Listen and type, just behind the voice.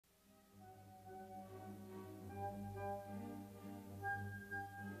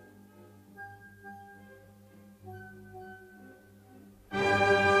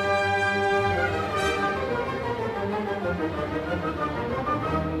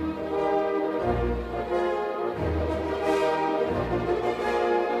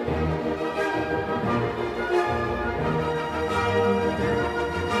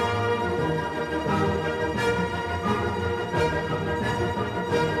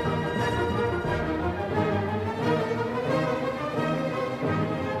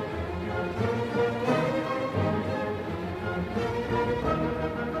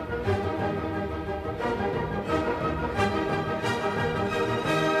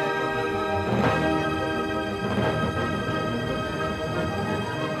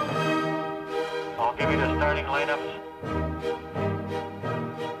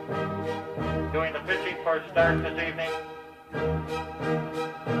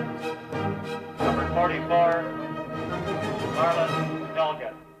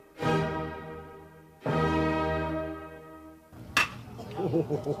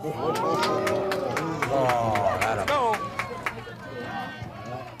Oh, that'll go.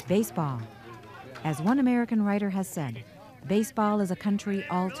 Baseball. As one American writer has said, baseball is a country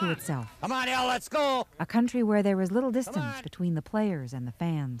all to itself. Come on, Al, let's go. A country where there is little distance between the players and the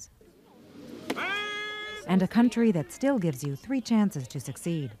fans. And a country that still gives you 3 chances to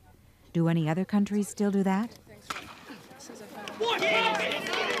succeed. Do any other countries still do that?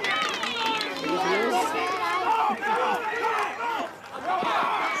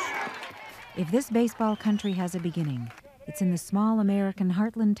 If this baseball country has a beginning, it's in the small American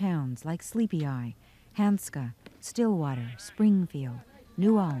heartland towns like Sleepy Eye, Hanska, Stillwater, Springfield,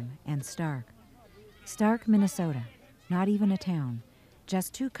 New Ulm, and Stark. Stark, Minnesota, not even a town,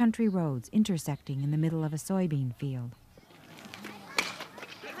 just 2 country roads intersecting in the middle of a soybean field.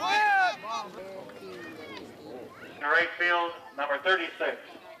 In right field, number 36,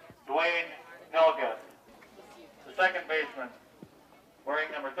 Dwayne Helga. The second baseman,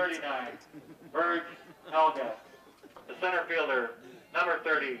 wearing number 39, Verge Helga. The center fielder, number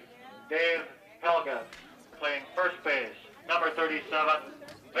 30, Dave Helga. Playing first base, number 37,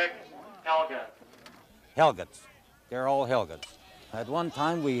 Vic Helga. Helgets. They're all Helgets. At one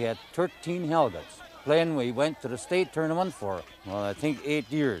time, we had 13 Helgets. Playing, we went to the state tournament for, well, I think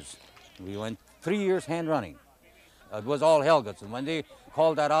 8 years. We went 3 years hand running. It was all Helgets, and when they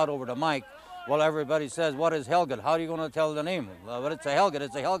called that out over the mic, well, everybody says, what is Helget? How are you going to tell the name? Well, it's a Helget,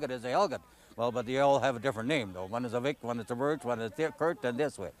 it's a Helget, it's a Helget. Well, but they all have a different name, though. One is a Vic, one is a Verge, one is a Kurt, and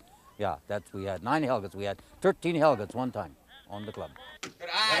this way. Yeah, we had 9 Helgets. We had 13 Helgets one time on the club. Good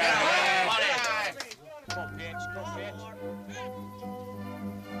eye. Go pitch, go pitch.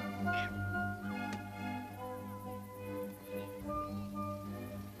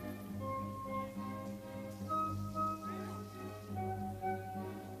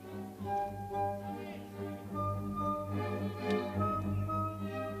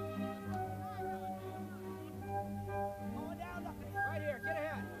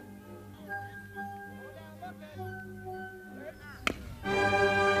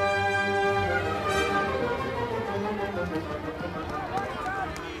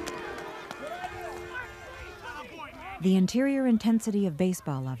 The interior intensity of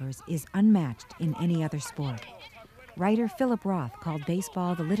baseball lovers is unmatched in any other sport. Writer Philip Roth called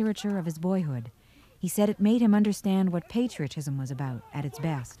baseball the literature of his boyhood. He said it made him understand what patriotism was about at its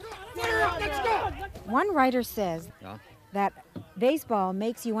best. One writer says that baseball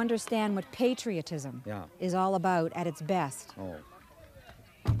makes you understand what patriotism is all about at its best. Oh,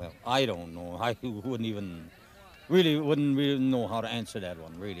 well, I don't know. I wouldn't even know how to answer that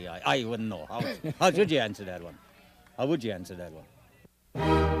one, really. I wouldn't know. How should you answer that one? How would you answer that one?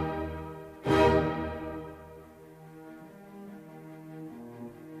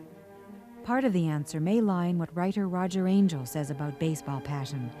 Part of the answer may lie in what writer Roger Angell says about baseball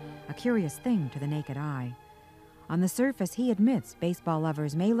passion, a curious thing to the naked eye. On the surface, he admits baseball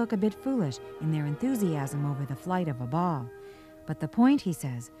lovers may look a bit foolish in their enthusiasm over the flight of a ball. But the point, he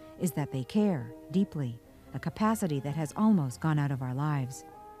says, is that they care deeply, a capacity that has almost gone out of our lives.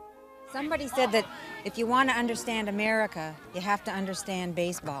 Somebody said that if you want to understand America, you have to understand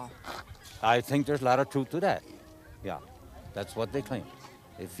baseball. I think there's a lot of truth to that. Yeah, that's what they claim.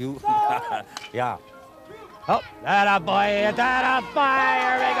 If you, yeah. Oh, that boy, here we go.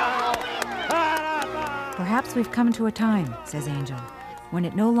 Perhaps we've come to a time, says Angell, when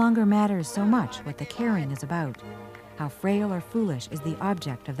it no longer matters so much what the caring is about. How frail or foolish is the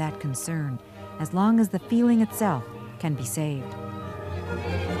object of that concern, as long as the feeling itself can be saved.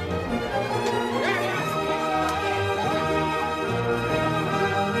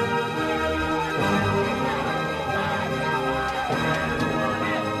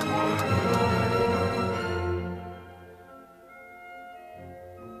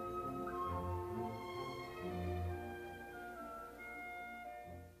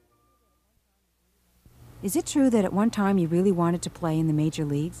 Is it true that at one time you really wanted to play in the major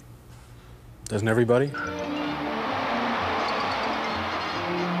leagues? Doesn't everybody?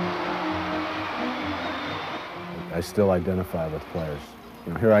 I still identify with players.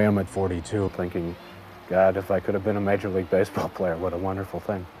 You know, here I am at 42 thinking, God, if I could have been a Major League Baseball player, what a wonderful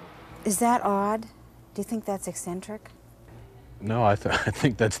thing. Is that odd? Do you think that's eccentric? No, I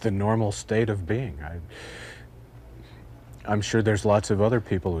think that's the normal state of being. I'm sure there's lots of other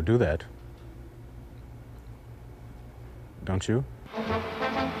people who do that. Don't you?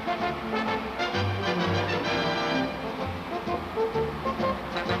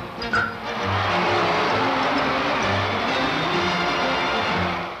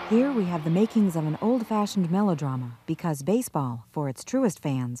 Here we have the makings of an old-fashioned melodrama, because baseball, for its truest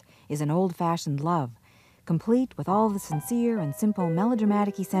fans, is an old-fashioned love. complete with all the sincere and simple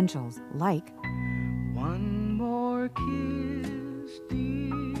melodramatic essentials, like One more kiss,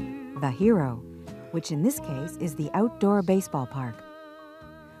 dear. The Hero, which in this case is the outdoor baseball park,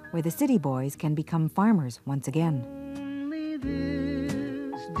 where the city boys can become farmers once again. Only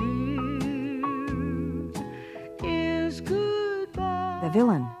this, dear, is goodbye. The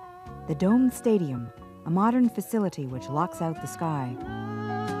Villain, the domed stadium, a modern facility which locks out the sky.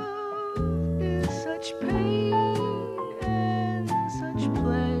 Is such pain and such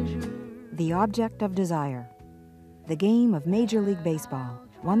pleasure. The Object of Desire, the game of Major League Baseball,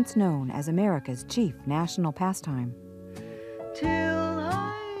 once known as America's chief national pastime. Till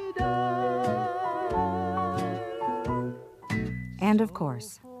I die. And of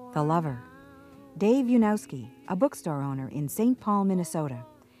course, The Lover. Dave Unowski, a bookstore owner in St. Paul, Minnesota,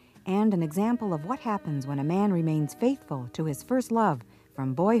 and an example of what happens when a man remains faithful to his first love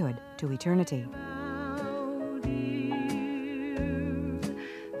from boyhood to eternity. Now, dear,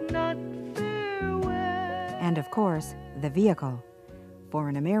 not farewell. And of course, The Vehicle. For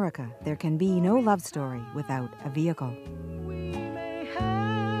in America, there can be no love story without a vehicle. We may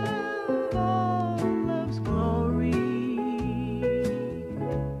have all love's glory.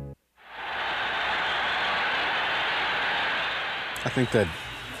 I think that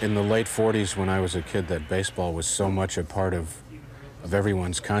in the late 40s, when I was a kid, that baseball was so much a part of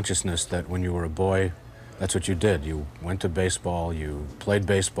everyone's consciousness that when you were a boy, that's what you did. You went to baseball, you played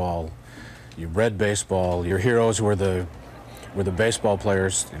baseball, you read baseball. Your heroes were the baseball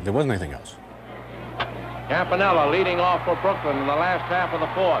players. There wasn't anything else. Campanella leading off for Brooklyn in the last half of the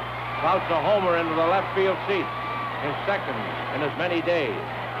fourth. Crouch a homer into the left field seat. His second in as many days.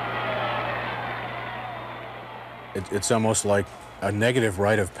 It's almost like a negative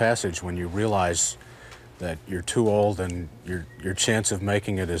rite of passage when you realize that you're too old and your chance of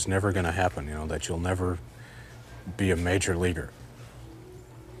making it is never going to happen, you know, that you'll never be a major leaguer.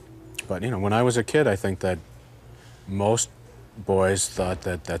 But, you know, when I was a kid, I think that most boys thought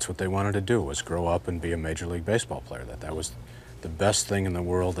that that's what they wanted to do, was grow up and be a Major League Baseball player, that was the best thing in the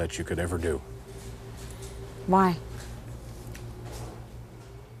world that you could ever do. Why?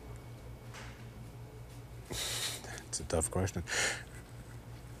 It's a tough question.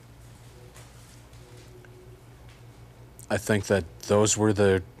 I think that those were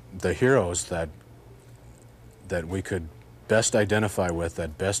the heroes that we could best identify with,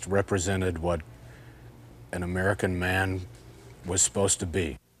 that best represented what an American man was supposed to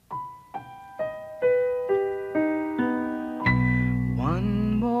be.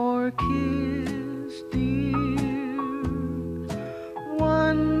 One more kiss, dear.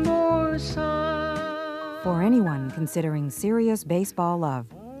 One more sigh. For anyone considering serious baseball love,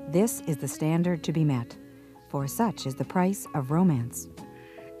 this is the standard to be met, for such is the price of romance.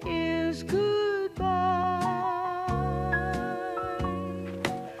 Is goodbye.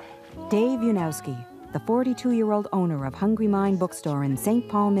 Dave Unowski, the 42-year-old owner of Hungry Mind Bookstore in St.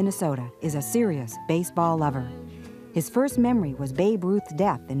 Paul, Minnesota, is a serious baseball lover. His first memory was Babe Ruth's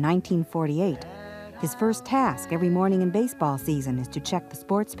death in 1948. His first task every morning in baseball season is to check the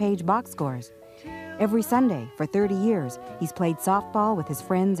sports page box scores. Every Sunday, for 30 years, he's played softball with his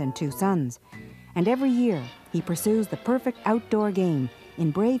friends and 2 sons. And every year, he pursues the perfect outdoor game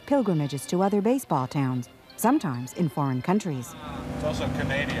in brave pilgrimages to other baseball towns, sometimes in foreign countries. It's also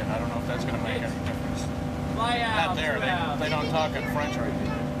Canadian. I don't know if that's going to make any difference. Not there. They don't talk in French right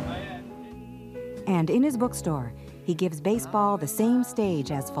now. And in his bookstore, he gives baseball the same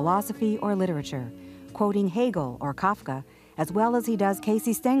stage as philosophy or literature, quoting Hegel or Kafka, as well as he does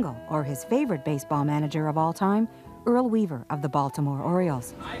Casey Stengel or his favorite baseball manager of all time, Earl Weaver of the Baltimore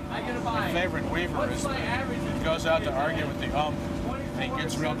Orioles. My favorite Weaver is he goes out to argue with the ump, and he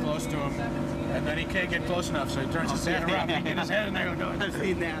gets real close to him, and then he can't get close enough, so he turns his head around and he gets his head in there and goes, I've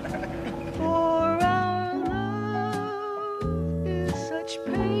seen that. For our love is such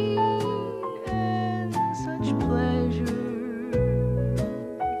pain and such pleasure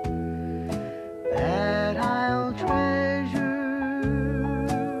that I'll treasure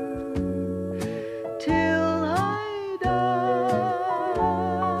till I die.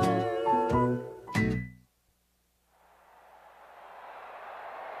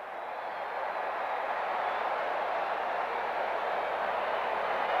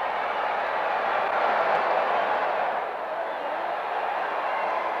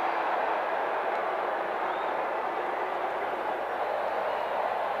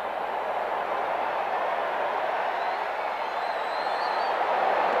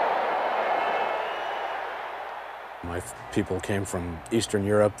 My people came from Eastern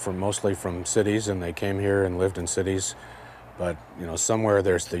Europe, mostly from cities, and they came here and lived in cities. But, you know, somewhere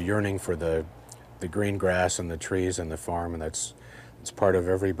there's the yearning for the the green grass and the trees and the farm, and it's part of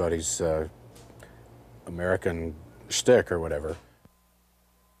everybody's American shtick or whatever.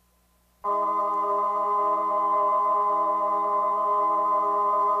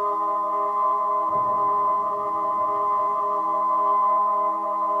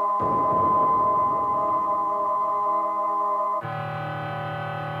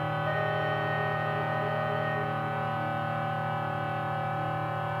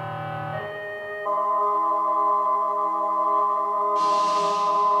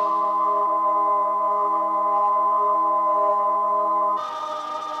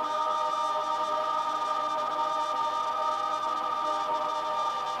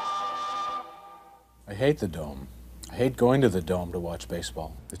 I hate the Dome. I hate going to the Dome to watch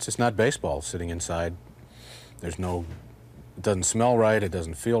baseball. It's just not baseball, sitting inside. There's no, it doesn't smell right, it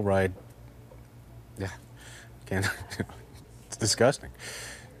doesn't feel right. Yeah, can't, it's disgusting.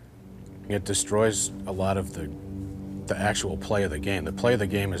 It destroys a lot of the actual play of the game. The play of the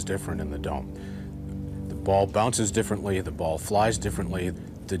game is different in the Dome. The ball bounces differently, the ball flies differently,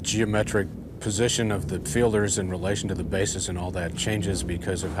 the geometric position of the fielders in relation to the bases and all that changes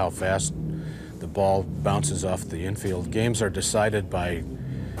because of how fast the ball bounces off the infield. Games are decided by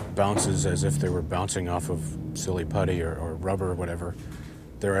bounces as if they were bouncing off of silly putty or rubber or whatever.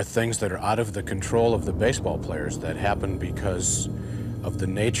 There are things that are out of the control of the baseball players that happen because of the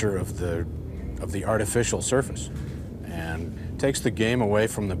nature of the artificial surface, and takes the game away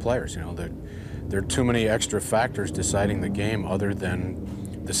from the players. You know, there are too many extra factors deciding the game other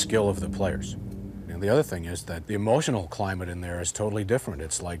than the skill of the players. The other thing is that the emotional climate in there is totally different.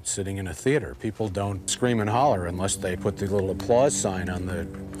 It's like sitting in a theater. People don't scream and holler unless they put the little applause sign on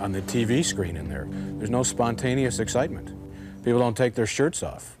the TV screen in there. There's no spontaneous excitement. People don't take their shirts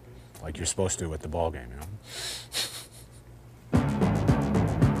off like you're supposed to at the ball game, you know?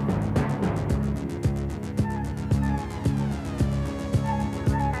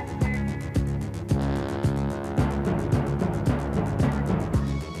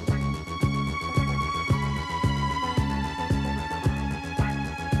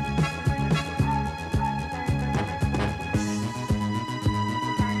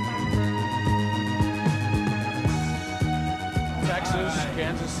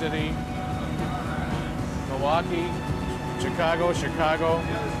 Kansas City, Milwaukee, Chicago,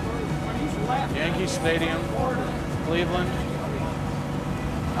 Yankee Stadium, Cleveland,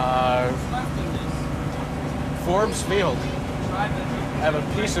 Forbes Field. I have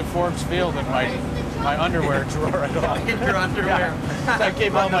a piece of Forbes Field in my underwear drawer. In your underwear? Yeah. I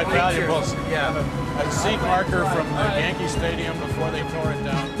keep all my valuables. Yeah. A seat marker from the Yankee Stadium before they tore it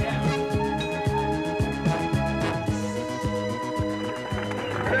down.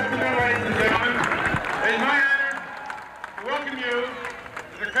 Good afternoon, ladies and gentlemen. It is my honor to welcome you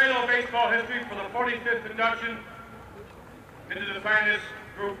to the Cradle of Baseball History for the 45th induction into the finest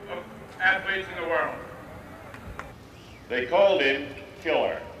group of athletes in the world. They called him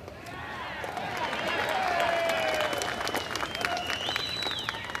Killer.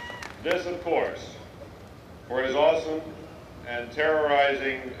 This, of course, for his awesome and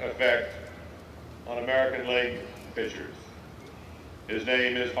terrorizing effect on American League pitchers. His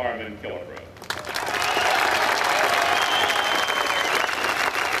name is Harmon Killebrew.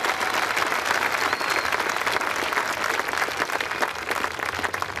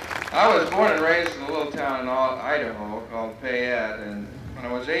 I was born and raised in a little town in Idaho called Payette, and when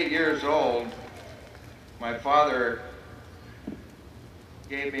I was 8 years old, my father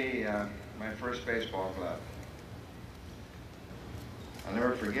gave me my first baseball glove. I'll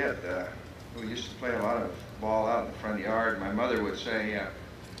never forget, we used to play a lot of ball out in the front yard. My mother would say,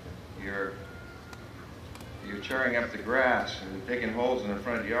 you're tearing up the grass and digging holes in the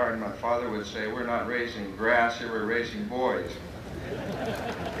front yard. And my father would say, we're not raising grass here, we're raising boys.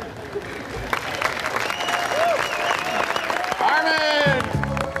 Harmon!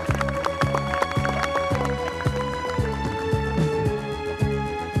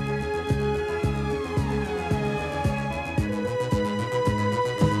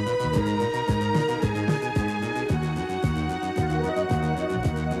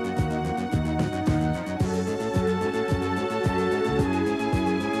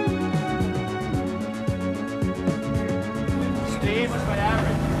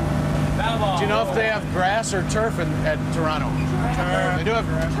 Do you know if they have grass or turf at Toronto? Turf. They do have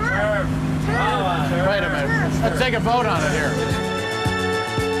turf. Oh, wait a minute. Let's take a vote on it here.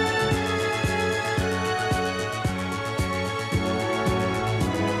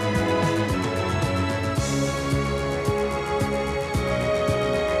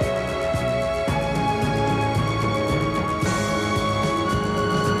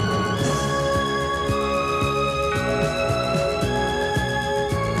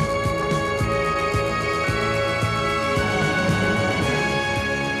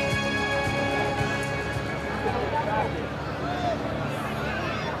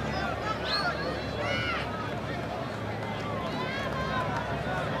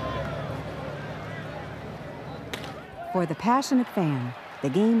 For the passionate fan, the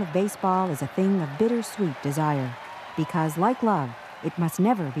game of baseball is a thing of bittersweet desire, because, like love, it must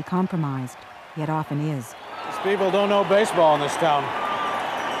never be compromised, yet often is. These people don't know baseball in this town.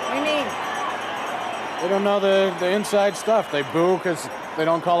 What do you mean? They don't know the inside stuff. They boo because they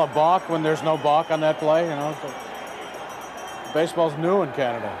don't call a balk when there's no balk on that play, you know. So baseball's new in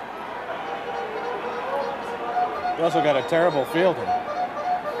Canada. You also got a terrible fielding.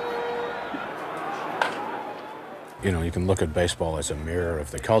 You know, you can look at baseball as a mirror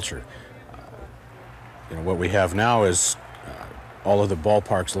of the culture. You know, what we have now is all of the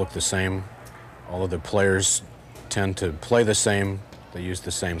ballparks look the same. All of the players tend to play the same. They use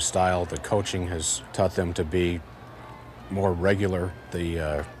the same style. The coaching has taught them to be more regular.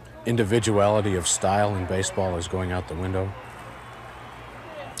 The individuality of style in baseball is going out the window.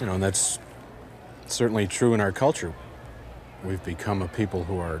 You know, and that's certainly true in our culture. We've become a people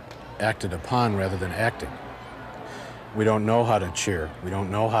who are acted upon rather than acting. We don't know how to cheer. We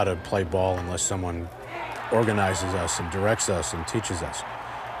don't know how to play ball unless someone organizes us and directs us and teaches us.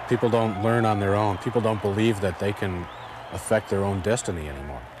 People don't learn on their own. People don't believe that they can affect their own destiny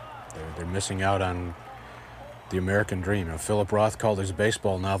anymore. They're missing out on the American dream. You know, Philip Roth called his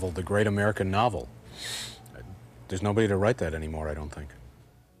baseball novel the Great American Novel. There's nobody to write that anymore, I don't think.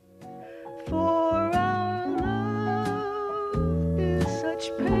 For our love is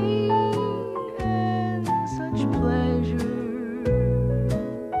such pain and such pleasure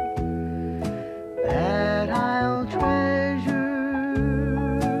that I'll treasure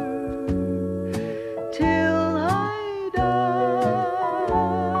till I die.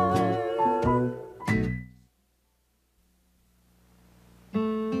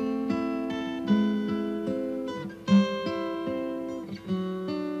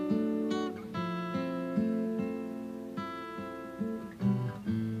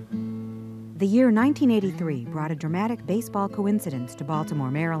 The year 1983 brought a dramatic baseball coincidence to Baltimore,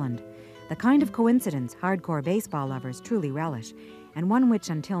 Maryland. The kind of coincidence hardcore baseball lovers truly relish, and one which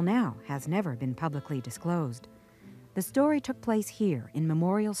until now has never been publicly disclosed. The story took place here in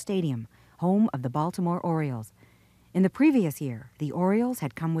Memorial Stadium, home of the Baltimore Orioles. In the previous year, the Orioles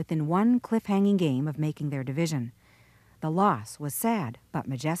had come within one cliff-hanging game of making their division. The loss was sad but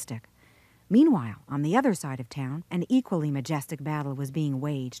majestic. Meanwhile, on the other side of town, an equally majestic battle was being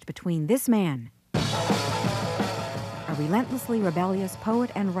waged between this man, a relentlessly rebellious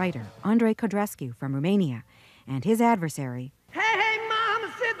poet and writer, Andrei Codrescu from Romania, and his adversary, Hey, mama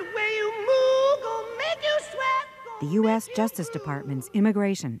said the way you move gonna make you sweat. the U.S. Justice Department's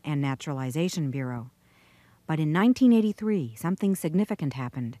Immigration and Naturalization Bureau. But in 1983, something significant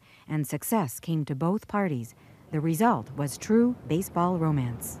happened, and success came to both parties. The result was true baseball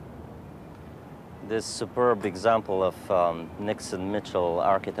romance. This superb example of Nixon Mitchell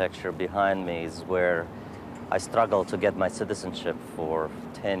architecture behind me is where I struggled to get my citizenship for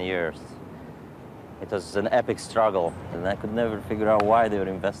 10 years. It was an epic struggle, and I could never figure out why they were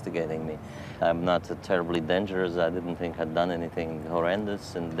investigating me. I'm not terribly dangerous. I didn't think I'd done anything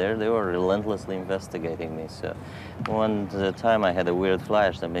horrendous, and there they were relentlessly investigating me. So one time I had a weird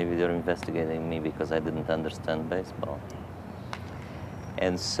flash that maybe they were investigating me because I didn't understand baseball.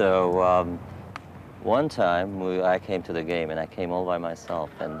 And so one time I came to the game, and I came all by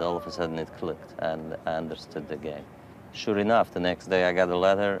myself, and all of a sudden it clicked, and I understood the game. Sure enough, the next day I got a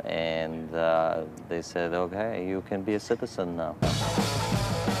letter, and they said, okay, you can be a citizen now.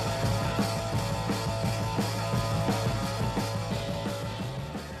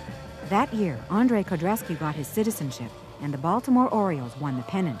 That year, Andrei Codrescu got his citizenship, and the Baltimore Orioles won the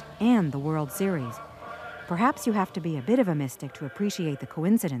pennant and the World Series. Perhaps you have to be a bit of a mystic to appreciate the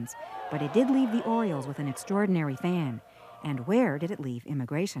coincidence, but it did leave the Orioles with an extraordinary fan. And where did it leave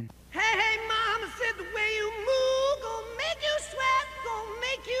immigration? Hey, mama said the way you move gonna make you sweat, gonna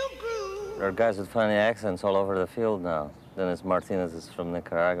make you groove. There are guys with funny accents all over the field now. Dennis Martinez is from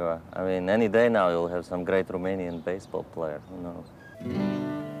Nicaragua. I mean, any day now you'll have some great Romanian baseball player. Who knows?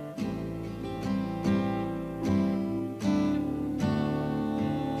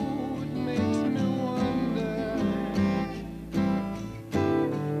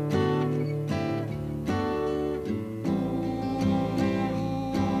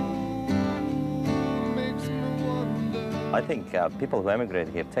 I think people who emigrate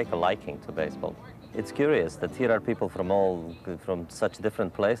here take a liking to baseball. It's curious that here are people from such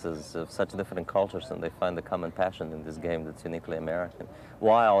different places, of such different cultures, and they find a common passion in this game that's uniquely American,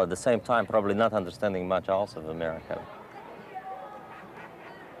 while at the same time probably not understanding much else of America.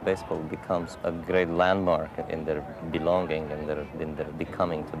 Baseball becomes a great landmark in their belonging and in their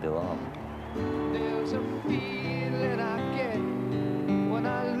becoming to belong. There's a feeling I get when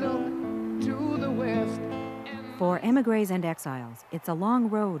I look to the west. For emigres and exiles, it's a long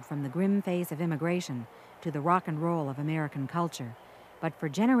road from the grim face of immigration to the rock and roll of American culture. But for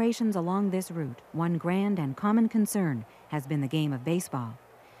generations along this route, one grand and common concern has been the game of baseball.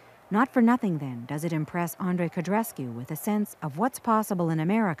 Not for nothing, then, does it impress Andre Codrescu with a sense of what's possible in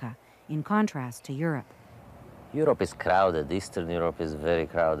America in contrast to Europe. Europe is crowded. Eastern Europe is very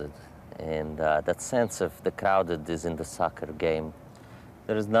crowded. And that sense of the crowded is in the soccer game.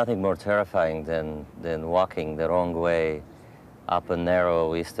 There is nothing more terrifying than walking the wrong way up a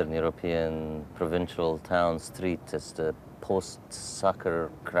narrow Eastern European provincial town street as the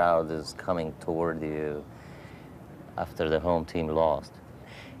post-soccer crowd is coming toward you after the home team lost.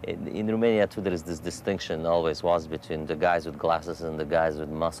 In Romania, too, there is this distinction, always was, between the guys with glasses and the guys with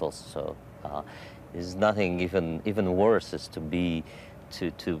muscles. So there's nothing even worse is to be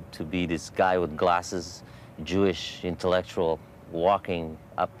this guy with glasses, Jewish intellectual, walking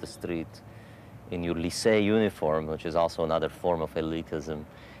up the street in your lycée uniform, which is also another form of elitism,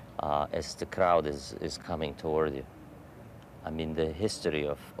 as the crowd is coming toward you. I mean, the history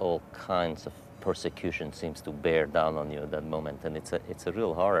of all kinds of persecution seems to bear down on you at that moment, and it's a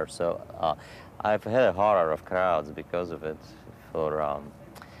real horror. So I've had a horror of crowds because of it.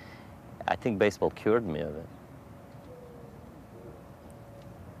 I think baseball cured me of it.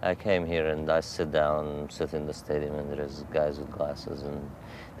 I came here and I sit in the stadium, and there is guys with glasses, and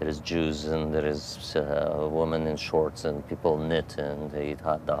there is Jews, and there is a woman in shorts, and people knit and they eat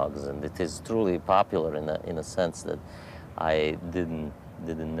hot dogs, and it is truly popular in a sense that I didn't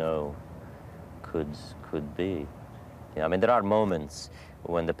know could be. I mean, there are moments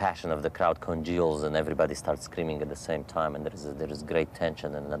when the passion of the crowd congeals and everybody starts screaming at the same time, and there is great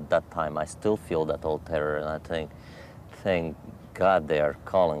tension, and at that time I still feel that old terror, and I think, thank God they are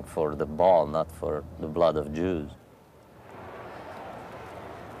calling for the ball, not for the blood of Jews.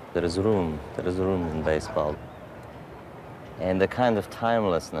 There is room in baseball. And the kind of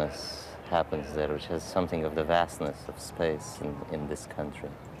timelessness happens there, which has something of the vastness of space in this country.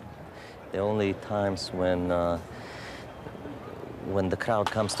 The only times when the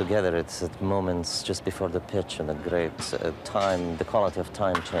crowd comes together, it's at moments just before the pitch, and a great time, the quality of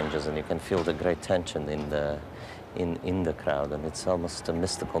time changes, and you can feel the great tension in the crowd, and it's almost a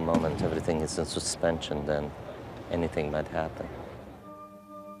mystical moment. Everything is in suspension, then anything might happen.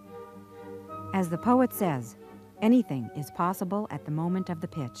 As the poet says, anything is possible at the moment of the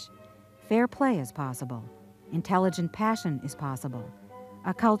pitch. Fair play is possible. Intelligent passion is possible.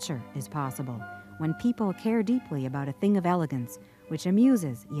 A culture is possible when people care deeply about a thing of elegance which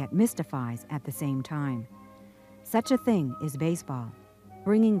amuses yet mystifies at the same time. Such a thing is baseball,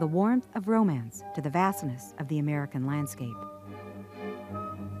 bringing the warmth of romance to the vastness of the American landscape.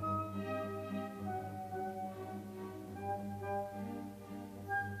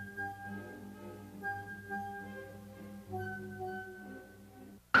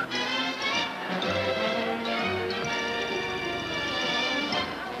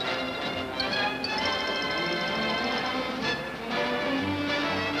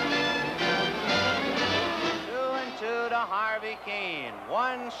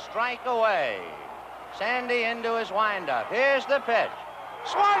 One strike away. Sandy into his windup. Here's the pitch.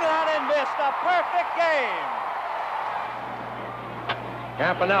 Swung on and missed. A perfect game.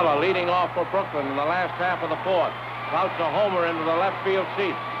 Campanella leading off for Brooklyn in the last half of the fourth. Crouch a homer into the left field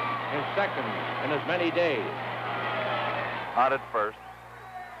seat. His second in as many days. Out at first.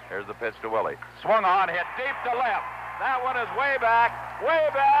 Here's the pitch to Willie. Swung on, hit deep to left. That one is way back, way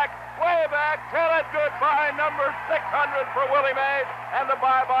back, way back. Tell it goodbye, number 600 for Willie Mays, and the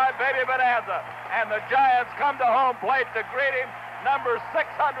bye-bye Baby Bonanza. And the Giants come to home plate to greet him. Number 600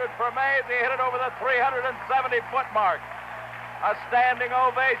 for Mays. He hit it over the 370-foot mark. A standing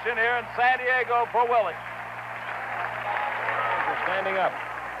ovation here in San Diego for Willie. We're standing up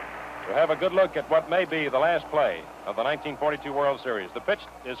to have a good look at what may be the last play of the 1942 World Series. The pitch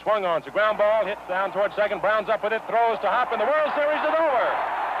is swung on. It's a ground ball, hit down towards second. Brown's up with it, throws to Hop, and the World Series is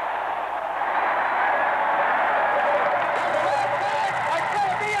over.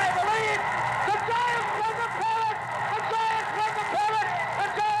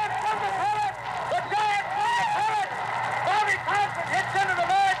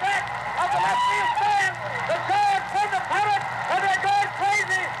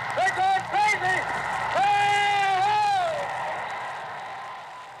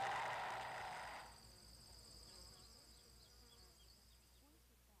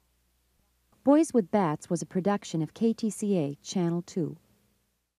 Boys with Bats was a production of KTCA Channel 2.